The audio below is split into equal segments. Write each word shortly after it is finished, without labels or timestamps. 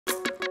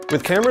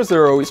With cameras,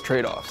 there are always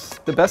trade-offs.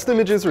 The best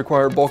images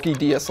require bulky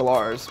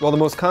DSLRs, while the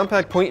most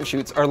compact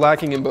point-and-shoots are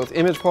lacking in both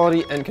image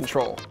quality and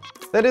control.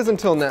 That is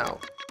until now.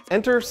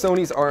 Enter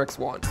Sony's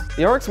RX-1.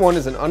 The RX-1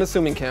 is an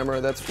unassuming camera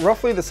that's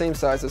roughly the same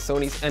size as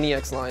Sony's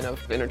NEX line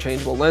of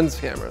interchangeable lens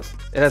cameras.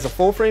 It has a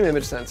full-frame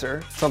image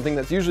sensor, something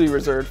that's usually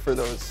reserved for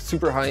those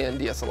super high-end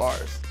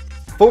DSLRs.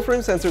 Full-frame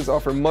sensors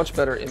offer much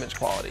better image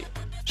quality.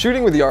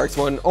 Shooting with the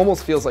RX-1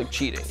 almost feels like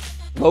cheating.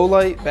 Low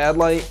light, bad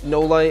light,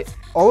 no light,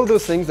 all of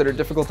those things that are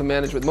difficult to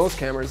manage with most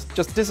cameras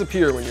just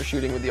disappear when you're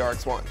shooting with the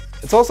RX-1.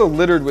 It's also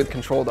littered with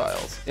control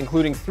dials,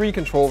 including 3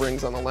 control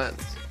rings on the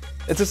lens.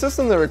 It's a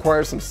system that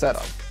requires some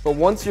setup, but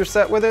once you're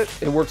set with it,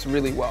 it works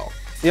really well.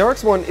 The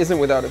RX-1 isn't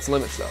without its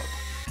limits though.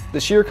 The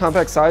sheer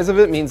compact size of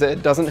it means that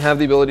it doesn't have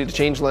the ability to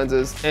change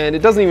lenses, and it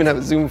doesn't even have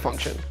a zoom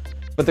function.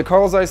 But the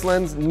Carl Zeiss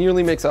lens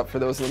nearly makes up for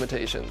those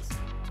limitations.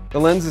 The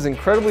lens is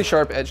incredibly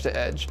sharp edge to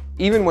edge,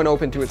 even when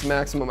open to its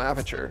maximum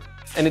aperture,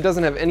 and it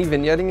doesn't have any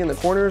vignetting in the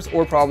corners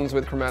or problems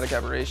with chromatic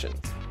aberrations.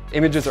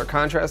 Images are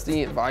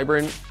contrasty and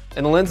vibrant,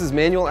 and the lens's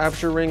manual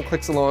aperture ring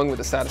clicks along with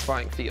a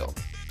satisfying feel.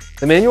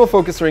 The manual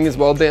focus ring is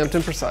well damped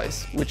and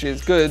precise, which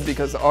is good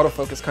because the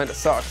autofocus kinda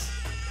sucks,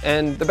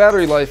 and the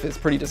battery life is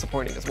pretty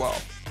disappointing as well.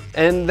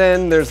 And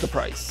then there's the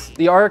price.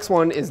 The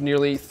RX-1 is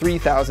nearly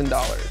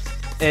 $3,000,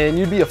 and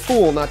you'd be a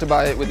fool not to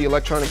buy it with the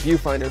electronic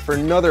viewfinder for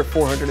another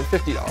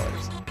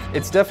 $450.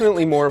 It's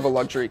definitely more of a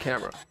luxury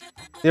camera.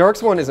 The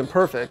RX-1 isn't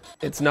perfect,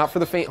 it's not for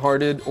the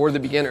faint-hearted or the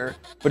beginner,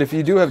 but if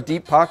you do have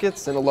deep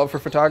pockets and a love for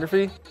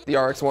photography, the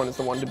RX-1 is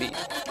the one to beat.